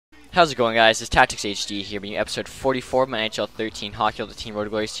How's it going, guys? It's TacTixHD here, bringing you episode 44 of my NHL 13 Hockey the Team Road to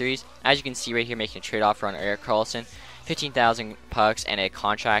Glory series. As you can see right here, making a trade offer on Erik Karlsson, 15,000 pucks and a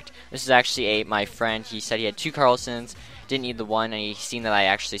contract. This is actually my friend. He said he had two Karlssons, didn't need the one, and he seen that I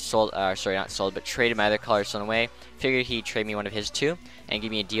actually traded my other Karlsson away. Figured he'd trade me one of his two and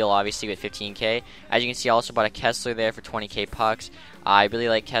give me a deal, obviously, with 15K. As you can see, I also bought a Kessler there for 20K pucks. I really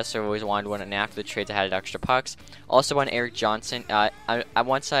like Kessler. I've always wanted one, and after the trades, I had extra pucks. Also bought Erik Johnson.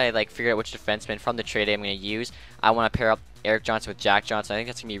 Once I figured out which defenseman from the trade I'm going to use, I want to pair up Erik Johnson with Jack Johnson. I think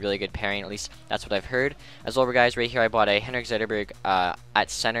that's going to be a really good pairing. At least that's what I've heard. As well, guys, right here, I bought a Henrik Zetterberg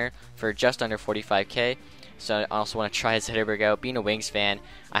at center for just under 45K. So I also want to try Zetterberg out. Being a Wings fan,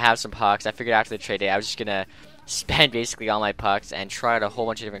 I have some pucks. I figured after the trade day, I was just going to spend basically all my pucks and try out a whole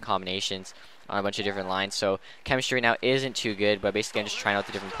bunch of different combinations on a bunch of different lines. So chemistry right now isn't too good, but basically I'm just trying out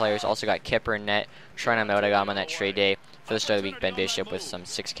the different players. Also got Kipper in net, trying him out. I got him on that trade day for the start of the week. Ben Bishop with some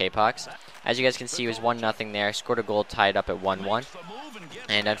 6K pucks. As you guys can see, it was 1-0 there. Scored a goal, tied up at 1-1.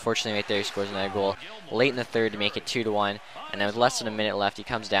 And unfortunately right there, he scores another goal late in the third to make it 2-1. And then with less than a minute left, he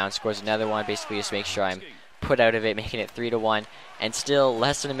comes down, scores another one, basically just make sure I'm put out of it, making it 3-1, and still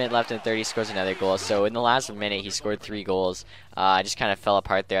less than a minute left in the third, he scores another goal. So in the last minute, he scored 3 goals. I just kind of fell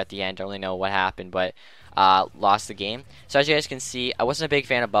apart there at the end. Don't really know what happened, but lost the game. So as you guys can see, I wasn't a big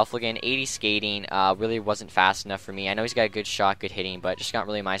fan of Buffalo again. 80 skating really wasn't fast enough for me. I know he's got a good shot, good hitting, but just not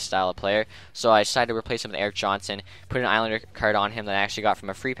really my style of player. So I decided to replace him with Erik Johnson, put an Islander card on him that I actually got from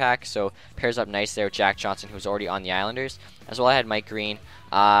a free pack. So pairs up nice there with Jack Johnson, who was already on the Islanders. As well, I had Mike Green.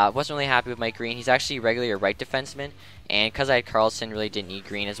 Wasn't really happy with Mike Green. He's actually regularly a right defenseman, and because I had Karlsson, really didn't need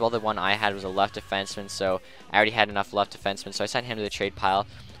Green. As well, the one I had was a left defenseman, so I already had enough left defensemen, so I sent him to the trade pile.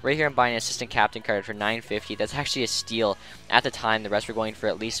 Right here, I'm buying an assistant captain card for $950. That's actually a steal. At the time, the rest were going for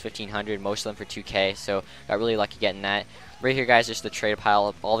at least $1,500, most of them for $2K, so got really lucky getting that. Right here, guys, just the trade pile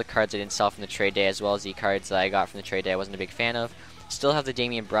of all the cards I didn't sell from the trade day, as well as the cards that I got from the trade day I wasn't a big fan of. Still have the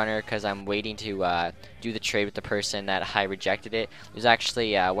Damian Brunner because I'm waiting to do the trade with the person that I rejected it. It was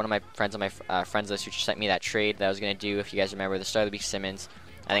actually one of my friends on my friends list who sent me that trade that I was going to do, if you guys remember, the start of the week Simmons.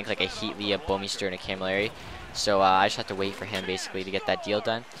 I think like a Heatley, a Bouwmeester, and a Camilleri. So I just have to wait for him basically to get that deal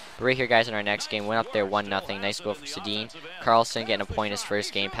done. But right here, guys, in our next game, went up there 1-0. Nice goal from Sedin. Karlsson getting a point his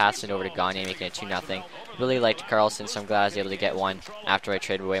first game, passing it over to Gagne, making it 2-0. Really liked Karlsson, so I'm glad I was able to get one after I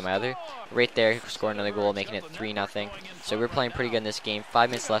traded away my other. Right there, scored another goal, making it 3-0. So we're playing pretty good in this game. 5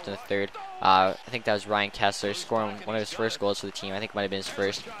 minutes left in the third. I think that was Ryan Kessler scoring one of his first goals for the team. I think it might have been his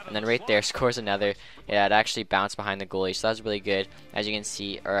first. And then right there, scores another. Yeah, it actually bounced behind the goalie, so that was really good. As you can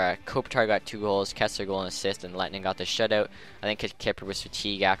see, Kopitar got 2 goals, Kessler goal and assist, and Lettinen got the shutout. I think Kipper was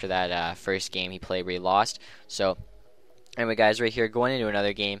fatigued after that first game he played where he lost. So anyway, guys, right here, going into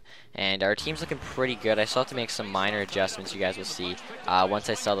another game, and our team's looking pretty good. I still have to make some minor adjustments, you guys will see, once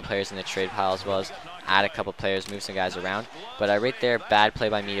I sell the players in the trade pile, as well as add a couple players, move some guys around. But right there, bad play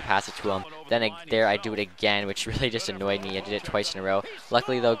by me to pass it to him. Then I do it again, which really just annoyed me. I did it twice in a row.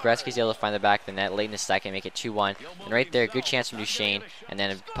 Luckily, though, Gretzky's able to find the back of the net late in the second, make it 2-1. And right there, good chance from Duchesne. And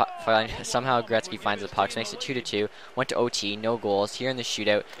then somehow Gretzky finds the puck, makes it 2-2. Went to OT, no goals. Here in the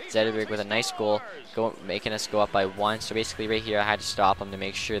shootout, Zetterberg with a nice goal, making us go up by 1. So basically, right here, I had to stop him to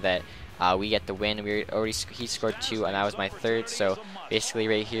make sure that we get the win. He scored 2, and that was my third. So basically,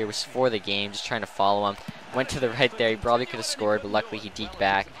 right here was for the game, just trying to follow him. Went to the right there. He probably could have scored, but luckily he deked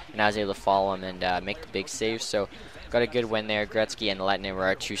back, and I was able to follow him and make the big save. So got a good win there. Gretzky and Lettinen were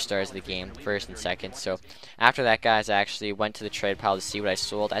our 2 stars of the game, first and second. So after that, guys, I actually went to the trade pile to see what I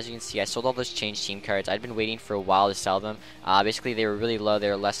sold. As you can see, I sold all those change team cards. I'd been waiting for a while to sell them. Basically, they were really low. They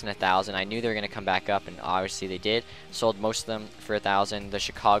were less than 1,000. I knew they were going to come back up, and obviously they did. Sold most of them for 1,000. The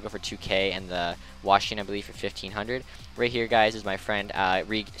Chicago for 2K, and the Washington, I believe, for 1,500. Right here, guys, is my friend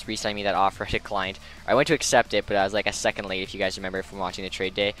re-signed me that offer. I declined. I went to accept it, but I was like a second late, if you guys remember from watching the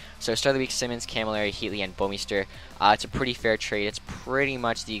trade day. So start of the week, Simmons, Camilleri, Heatley, and Bouwmeester. It's a pretty fair trade. It's pretty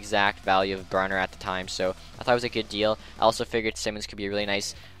much the exact value of Brunner at the time, so I thought it was a good deal. I also figured Simmons could be a really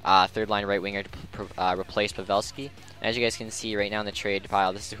nice third-line right winger to replace Pavelski. As you guys can see right now in the trade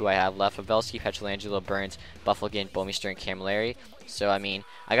pile, this is who I have left: Pavelski, Pietrangelo, Burns, Buffalo, Bouwmeester, and Camilleri. So, I mean,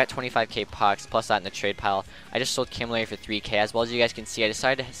 I got 25K pucks, plus that in the trade pile. I just sold Camilleri for 3K. As well as you guys can see, I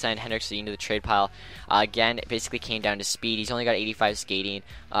decided to send Henrik Sedin to the trade pile. Again, it basically came down to speed. He's only got 85 skating.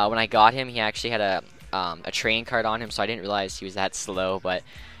 When I got him, he actually had a training card on him, so I didn't realize he was that slow, but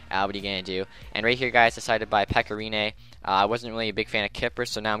what are you going to do? And right here, guys, decided to buy Pecorine. I wasn't really a big fan of Kipper,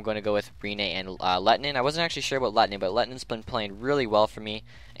 so now I'm going to go with Rene and Lettinen. I wasn't actually sure about Lettinen, but Lettinen's been playing really well for me.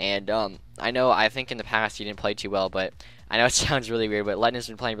 And I think in the past he didn't play too well, but I know it sounds really weird, but Letton's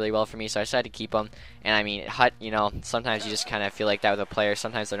been playing really well for me, so I decided to keep him. And I mean, Hut, you know, sometimes you just kind of feel like that with a player.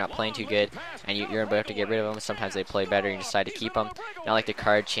 Sometimes they're not playing too good, and you're about to get rid of them. Sometimes they play better, and you decide to keep them. Not like the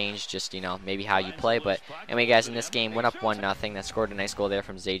card change, just, you know, maybe how you play. But anyway, guys, in this game, went up 1-0. That scored a nice goal there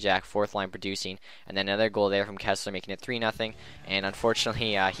from Zajac, fourth line producing, and then another goal there from Kessler, making it 3-0. And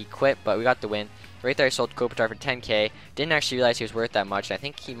unfortunately, he quit, but we got the win. Right there, I sold Kopitar for 10K. Didn't actually realize he was worth that much. I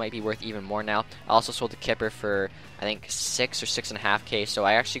think he might be worth even more now. I also sold the Kipper for, I think, 6 or 6.5K. So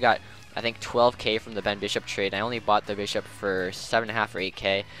I actually got, I think, 12K from the Ben Bishop trade. I only bought the Bishop for 7.5 or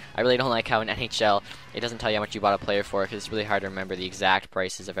 8K. I really don't like how in NHL it doesn't tell you how much you bought a player for, because it's really hard to remember the exact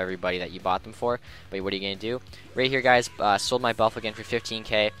prices of everybody that you bought them for. But what are you going to do? Right here, guys, sold my Buffalo again for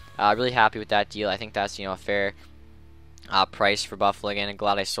 15K. Really happy with that deal. I think that's, you know, a fair price for Buffalo and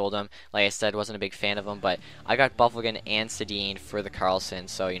glad I sold him. Like I said, wasn't a big fan of him, but I got Buffalo and Sedin for the Carlson,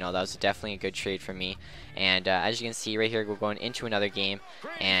 so you know that was definitely a good trade for me. And as you can see right here, we're going into another game,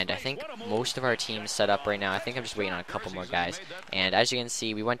 and I think most of our team's set up right now. I think I'm just waiting on a couple more guys. And as you can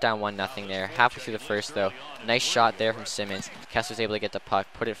see, we went down 1-0 there. Halfway through the first, though, nice shot there from Simmons. Kessler's able to get the puck,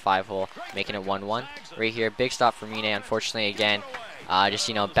 put it 5-hole, making it 1-1. Right here, big stop for Mine. Unfortunately, again, just,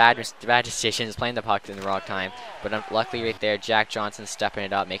 you know, bad decisions, playing the puck in the wrong time. But luckily right there, Jack Johnson stepping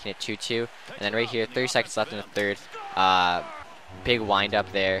it up, making it 2-2. And then right here, 30 seconds left in the third. Big wind up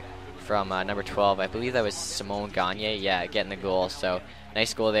there from number 12. I believe that was Simone Gagne. Yeah, getting the goal. So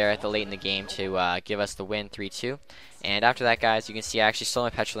nice goal there at the late in the game to give us the win, 3-2. And after that, guys, you can see I actually sold my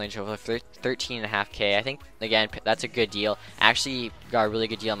Petrol Angel for 13.5K. I think, again, that's a good deal. I actually got a really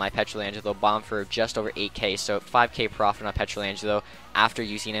good deal on my Petrol Angelo, bomb for just over 8K. So 5K profit on Petrol Angelo after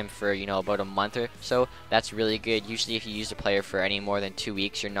using him for, you know, about a month or so. That's really good. Usually if you use a player for any more than 2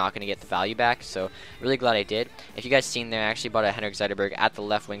 weeks, you're not going to get the value back. So really glad I did. If you guys seen there, I actually bought a Henrik Zetterberg at the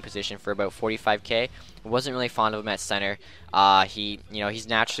left wing position for about 45K. Wasn't really fond of him at center. He's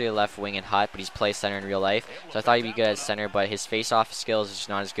naturally a left wing and hot, but he's play center in real life. So I thought he'd be good at center, but his face-off skills is just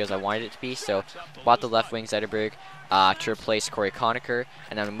not as good as I wanted it to be. So bought the left wing Zetterberg to replace Corey Conacher,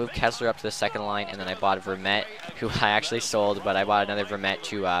 and then I moved Kessler up to the second line, and then I bought Vermette, who I actually sold, but I bought another Vermette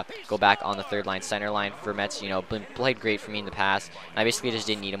to go back on the third line, center line. Vermette's, you know, played great for me in the past, and I basically just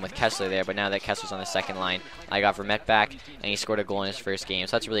didn't need him with Kessler there, but now that Kessler's on the second line, I got Vermette back, and he scored a goal in his first game,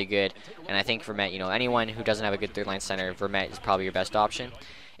 so that's really good. And I think Vermette, you know, anyone who doesn't have a good third line center, Vermette is probably your best option.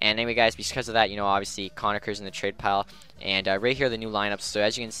 And anyway, guys, because of that, you know, obviously Conacher's in the trade pile. And right here are the new lineups. So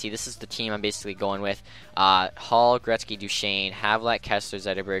as you can see, this is the team I'm basically going with. Hall, Gretzky, Duchesne, Havlat, Kessler,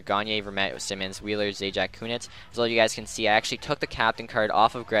 Zetterberg, Gagne, Vermette, Simmons, Wheeler, Zajac, Kunitz. As all you guys can see, I actually took the captain card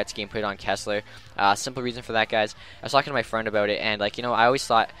off of Gretzky and put it on Kessler. Simple reason for that, guys. I was talking to my friend about it, and, like, you know, I always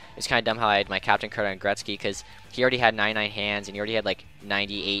thought it's kind of dumb how I had my captain card on Gretzky, because he already had 99 hands, and he already had, like,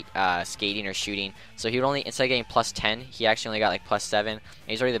 98 skating or shooting. So he would only, instead of getting plus 10, he actually only got, like, plus 7, and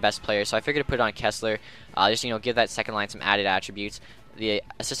he's already the best player. So I figured to put it on Kessler, just, you know, give that second line some added attributes. The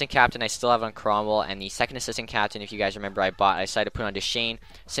assistant captain I still have on Cromwell, and the second assistant captain, if you guys remember, I decided to put on Duchesne.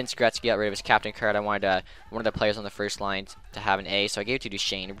 Since Gretzky got rid of his captain card, I wanted one of the players on the first line to have an A, so I gave it to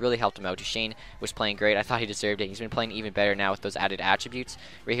Duchesne. It really helped him out. Duchesne was playing great. I thought he deserved it. He's been playing even better now with those added attributes.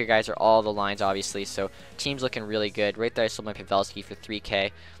 Right here, guys, are all the lines, obviously, so team's looking really good. Right there, I sold my Pavelski for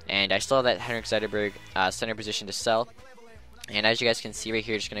 3K, and I still have that Henrik Zetterberg center position to sell. And as you guys can see right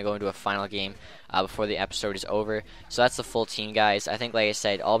here, just going to go into a final game before the episode is over. So that's the full team, guys. I think, like I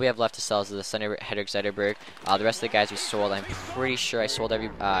said, all we have left to sell is the center Henrik Zetterberg. The rest of the guys we sold, I'm pretty sure I sold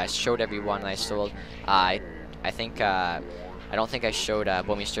showed every one I sold. I don't think I showed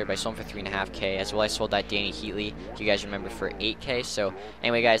Bomeister, but I sold him for 3.5K. As well, I sold that Danny Heatley, if you guys remember, for 8K. So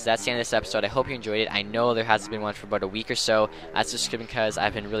anyway, guys, that's the end of this episode. I hope you enjoyed it. I know there hasn't been one for about a week or so. That's just because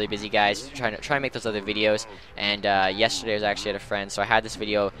I've been really busy, guys, trying to make those other videos. And yesterday I was actually at a friend, so I had this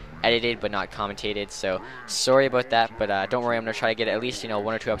video edited but not commentated. So sorry about that, but don't worry. I'm gonna try to get at least, you know,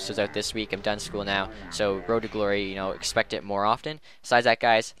 1 or 2 episodes out this week. I'm done school now, so road to glory. You know, expect it more often. Besides that,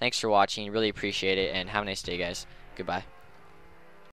 guys, thanks for watching. Really appreciate it, and have a nice day, guys. Goodbye.